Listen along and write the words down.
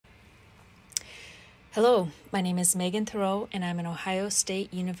Hello, my name is Megan Thoreau, and I'm an Ohio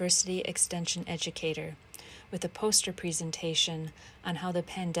State University Extension educator with a poster presentation on how the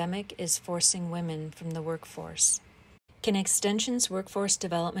pandemic is forcing women from the workforce. Can Extension's workforce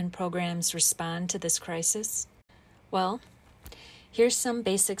development programs respond to this crisis? Well, here's some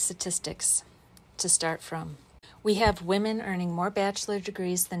basic statistics to start from. We have women earning more bachelor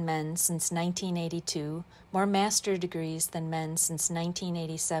degrees than men since 1982, more master degrees than men since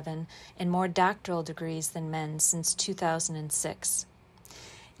 1987, and more doctoral degrees than men since 2006.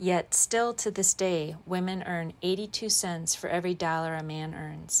 Yet, still to this day, women earn 82 cents for every dollar a man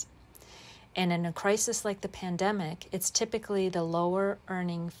earns. And in a crisis like the pandemic, it's typically the lower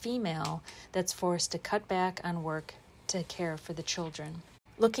earning female that's forced to cut back on work to care for the children.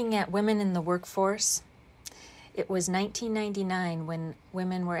 Looking at women in the workforce, it was 1999 when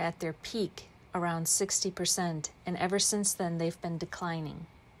women were at their peak, around 60%, and ever since then they've been declining.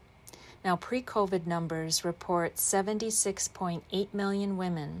 Now, pre-COVID numbers report 76.8 million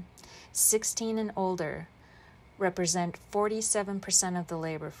women, 16 and older, represent 47% of the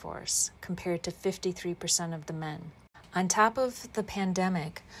labor force, compared to 53% of the men. On top of the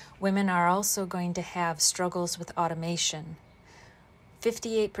pandemic, women are also going to have struggles with automation.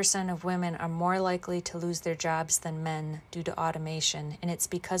 58% of women are more likely to lose their jobs than men due to automation, and it's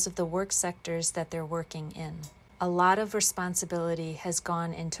because of the work sectors that they're working in. A lot of responsibility has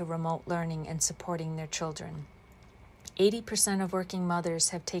gone into remote learning and supporting their children. 80% of working mothers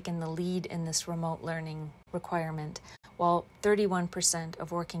have taken the lead in this remote learning requirement, while 31%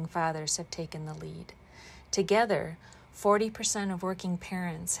 of working fathers have taken the lead. Together, 40% of working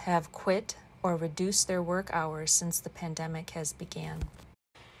parents have quit or reduce their work hours since the pandemic has began.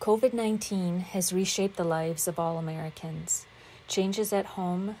 COVID-19 has reshaped the lives of all Americans. Changes at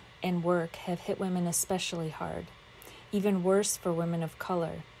home and work have hit women especially hard, even worse for women of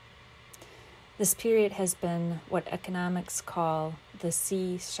color. This period has been what economics call the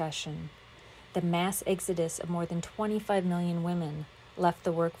C-cession. The mass exodus of more than 25 million women left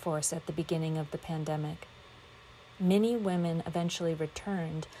the workforce at the beginning of the pandemic. Many women eventually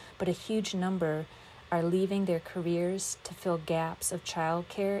returned, but a huge number are leaving their careers to fill gaps of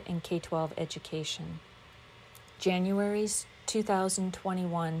childcare and K-12 education. January's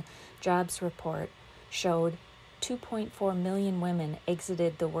 2021 jobs report showed 2.4 million women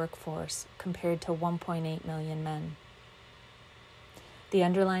exited the workforce compared to 1.8 million men. The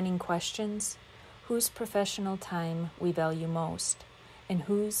underlining questions: whose professional time we value most, and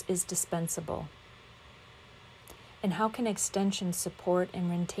whose is dispensable? And how can Extension support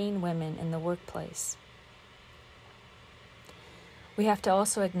and retain women in the workplace? We have to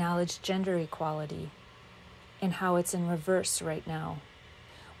also acknowledge gender equality and how it's in reverse right now.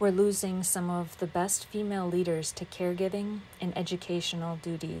 We're losing some of the best female leaders to caregiving and educational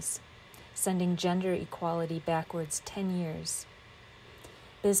duties, sending gender equality backwards 10 years.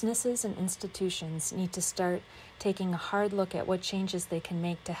 Businesses and institutions need to start taking a hard look at what changes they can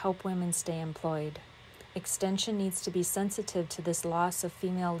make to help women stay employed. Extension needs to be sensitive to this loss of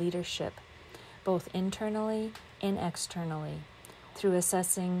female leadership, both internally and externally, through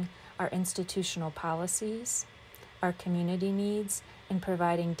assessing our institutional policies, our community needs, and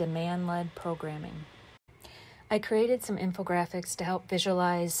providing demand-led programming. I created some infographics to help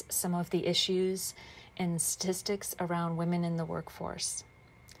visualize some of the issues and statistics around women in the workforce.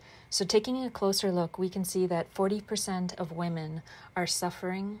 So taking a closer look, we can see that 40% of women are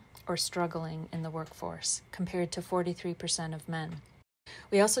suffering or struggling in the workforce, compared to 43% of men.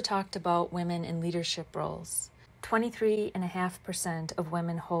 We also talked about women in leadership roles. 23.5% of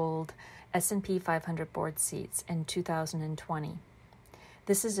women hold S&P 500 board seats in 2020.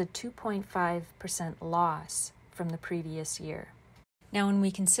 This is a 2.5% loss from the previous year. Now, when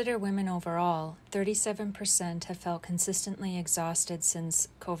we consider women overall, 37% have felt consistently exhausted since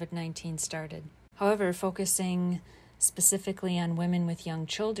COVID-19 started. However, focusing specifically on women with young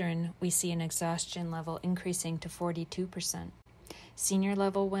children, we see an exhaustion level increasing to 42%. Senior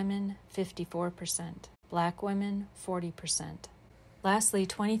level women, 54%. Black women, 40%. Lastly,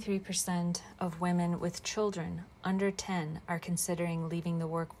 23% of women with children under 10 are considering leaving the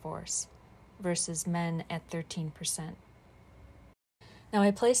workforce, versus men at 13%. Now, I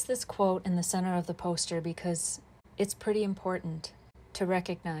placed this quote in the center of the poster because it's pretty important to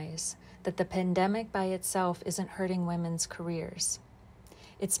recognize that the pandemic by itself isn't hurting women's careers.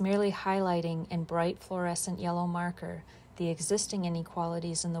 It's merely highlighting in bright fluorescent yellow marker the existing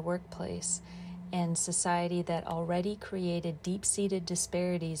inequalities in the workplace and society that already created deep-seated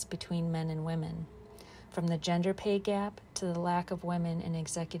disparities between men and women, from the gender pay gap to the lack of women in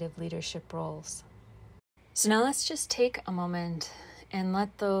executive leadership roles. So now let's just take a moment and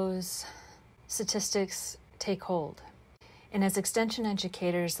let those statistics take hold. And as Extension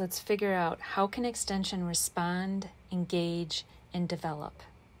educators, let's figure out how can Extension respond, engage, and develop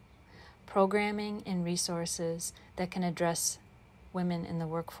programming and resources that can address women in the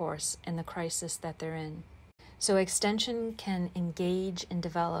workforce and the crisis that they're in. So Extension can engage and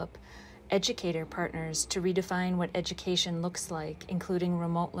develop educator partners to redefine what education looks like, including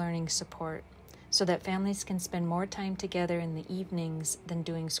remote learning support, so that families can spend more time together in the evenings than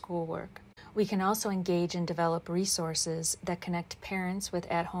doing schoolwork. We can also engage and develop resources that connect parents with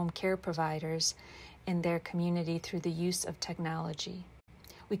at-home care providers in their community through the use of technology.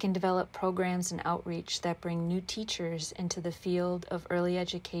 We can develop programs and outreach that bring new teachers into the field of early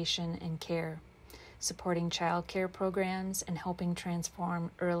education and care, supporting child care programs and helping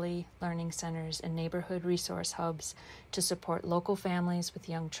transform early learning centers and neighborhood resource hubs to support local families with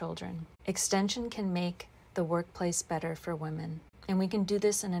young children. Extension can make the workplace better for women, and we can do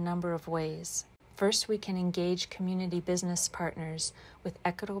this in a number of ways. First, we can engage community business partners with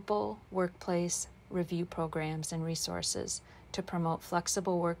equitable workplace review programs and resources to promote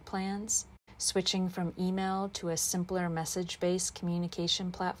flexible work plans, switching from email to a simpler message-based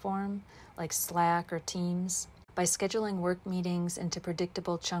communication platform like Slack or Teams, by scheduling work meetings into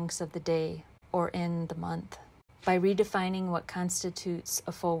predictable chunks of the day or in the month, by redefining what constitutes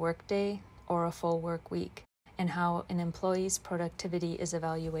a full workday or a full work week, and how an employee's productivity is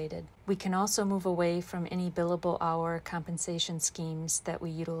evaluated. We can also move away from any billable hour compensation schemes that we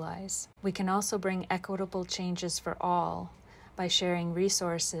utilize. We can also bring equitable changes for all by sharing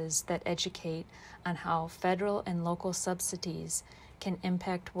resources that educate on how federal and local subsidies can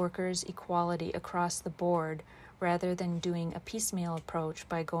impact workers' equality across the board rather than doing a piecemeal approach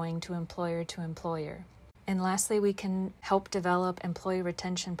by going to employer. And lastly, we can help develop employee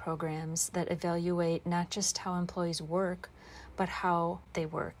retention programs that evaluate not just how employees work, but how they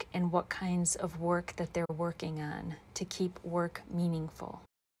work and what kinds of work that they're working on to keep work meaningful.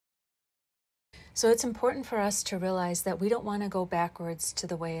 So it's important for us to realize that we don't want to go backwards to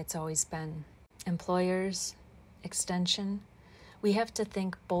the way it's always been. Employers, Extension, we have to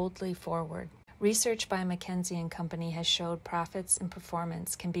think boldly forward. Research by McKinsey & Company has showed profits and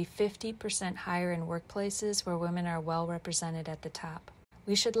performance can be 50% higher in workplaces where women are well represented at the top.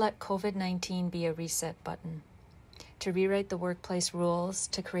 We should let COVID-19 be a reset button to rewrite the workplace rules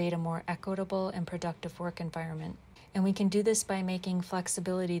to create a more equitable and productive work environment. And we can do this by making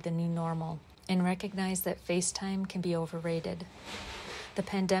flexibility the new normal and recognize that FaceTime can be overrated. The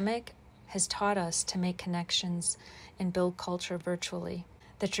pandemic has taught us to make connections and build culture virtually.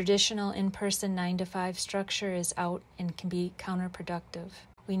 The traditional in-person 9-to-5 structure is out and can be counterproductive.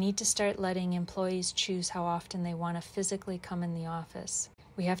 We need to start letting employees choose how often they want to physically come in the office.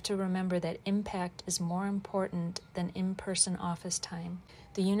 We have to remember that impact is more important than in-person office time.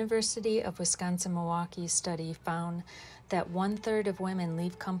 The University of Wisconsin-Milwaukee study found that 1/3 of women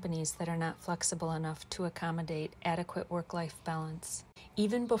leave companies that are not flexible enough to accommodate adequate work-life balance.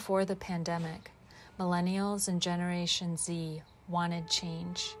 Even before the pandemic, Millennials and Generation Z wanted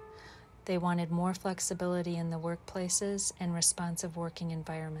change. They wanted more flexibility in the workplaces and responsive working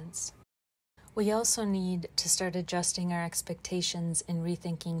environments. We also need to start adjusting our expectations and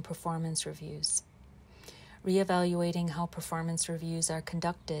rethinking performance reviews, reevaluating how performance reviews are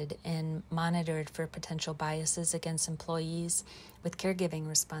conducted and monitored for potential biases against employees with caregiving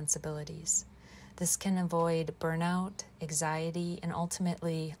responsibilities. This can avoid burnout, anxiety, and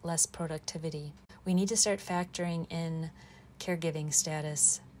ultimately less productivity. We need to start factoring in caregiving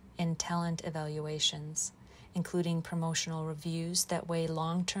status in talent evaluations, including promotional reviews that weigh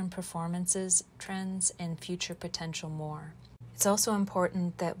long-term performances, trends, and future potential more. It's also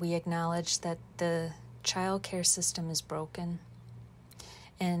important that we acknowledge that the child care system is broken,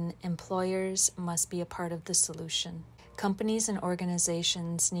 and employers must be a part of the solution. Companies and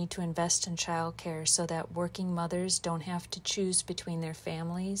organizations need to invest in child care so that working mothers don't have to choose between their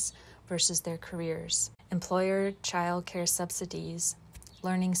families versus their careers. Employer child care subsidies,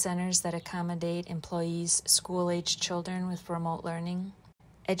 learning centers that accommodate employees' school-aged children with remote learning.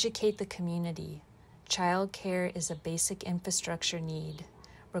 Educate the community. Child care is a basic infrastructure need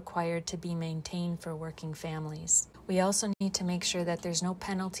required to be maintained for working families. We also need to make sure that there's no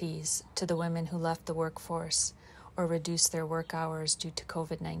penalties to the women who left the workforce or reduced their work hours due to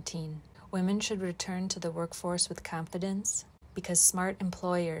COVID-19. Women should return to the workforce with confidence because smart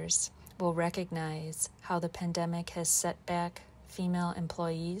employers will recognize how the pandemic has set back female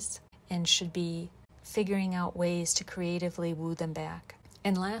employees and should be figuring out ways to creatively woo them back.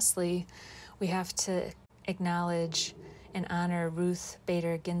 And lastly, we have to acknowledge and honor Ruth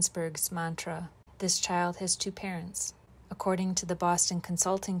Bader Ginsburg's mantra, "This child has two parents, According to the Boston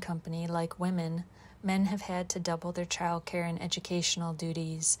Consulting Company, like women, men have had to double their childcare and educational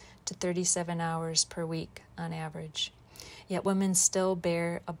duties to 37 hours per week on average. Yet women still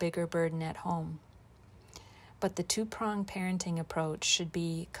bear a bigger burden at home. But the two-pronged parenting approach should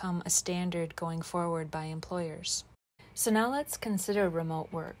become a standard going forward by employers. So now let's consider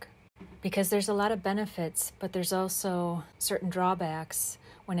remote work, because there's a lot of benefits, but there's also certain drawbacks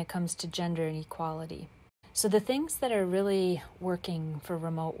when it comes to gender inequality. So the things that are really working for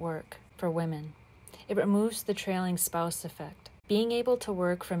remote work for women: it removes the trailing spouse effect. Being able to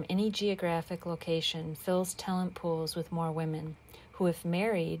work from any geographic location fills talent pools with more women, who, if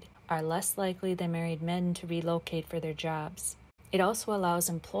married, are less likely than married men to relocate for their jobs. It also allows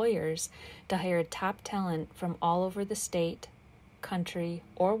employers to hire top talent from all over the state, country,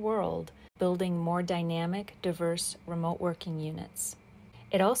 or world, building more dynamic, diverse remote working units.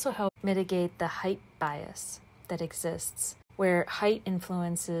 It also helps mitigate the height bias that exists, where height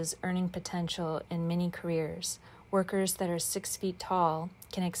influences earning potential in many careers. Workers that are 6 feet tall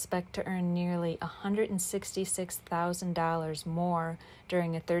can expect to earn nearly $166,000 more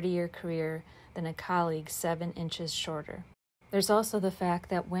during a 30-year career than a colleague 7 inches shorter. There's also the fact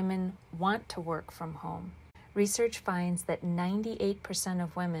that women want to work from home. Research finds that 98%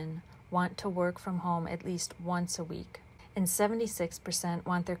 of women want to work from home at least once a week, and 76%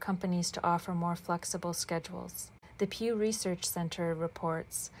 want their companies to offer more flexible schedules. The Pew Research Center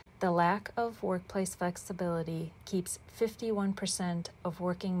reports the lack of workplace flexibility keeps 51% of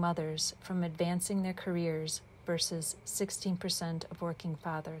working mothers from advancing their careers versus 16% of working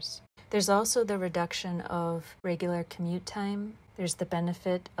fathers. There's also the reduction of regular commute time. There's the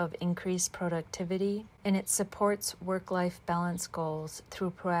benefit of increased productivity, and it supports work-life balance goals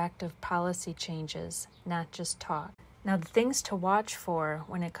through proactive policy changes, not just talk. Now, the things to watch for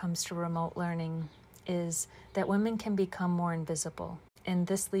when it comes to remote learning is that women can become more invisible, and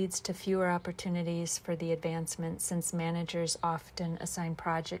this leads to fewer opportunities for the advancement, since managers often assign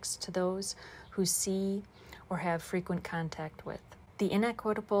projects to those who see or have frequent contact with. The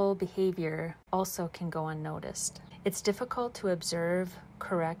inequitable behavior also can go unnoticed. It's difficult to observe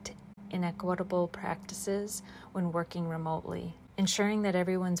correct inequitable practices when working remotely. Ensuring that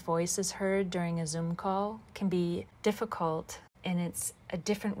everyone's voice is heard during a Zoom call can be difficult, and it's a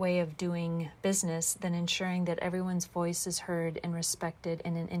different way of doing business than ensuring that everyone's voice is heard and respected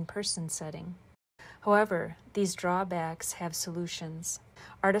in an in-person setting. However, these drawbacks have solutions.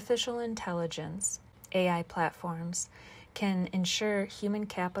 Artificial intelligence, AI platforms, can ensure human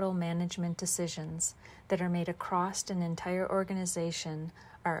capital management decisions that are made across an entire organization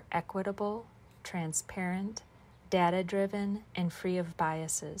are equitable, transparent, data-driven, and free of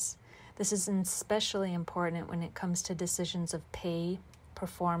biases. This is especially important when it comes to decisions of pay,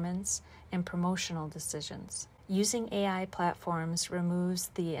 performance, and promotional decisions. Using AI platforms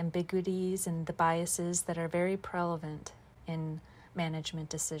removes the ambiguities and the biases that are very prevalent in management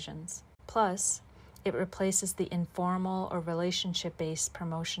decisions. Plus, it replaces the informal or relationship-based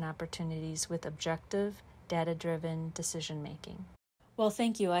promotion opportunities with objective, data-driven decision-making. Well,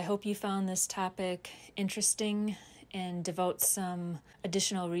 thank you. I hope you found this topic interesting and devote some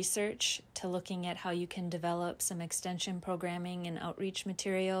additional research to looking at how you can develop some extension programming and outreach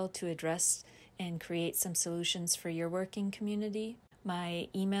material to address and create some solutions for your working community. My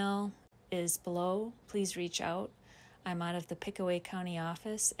email is below. Please reach out. I'm out of the Pickaway County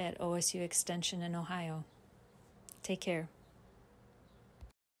office at OSU Extension in Ohio. Take care.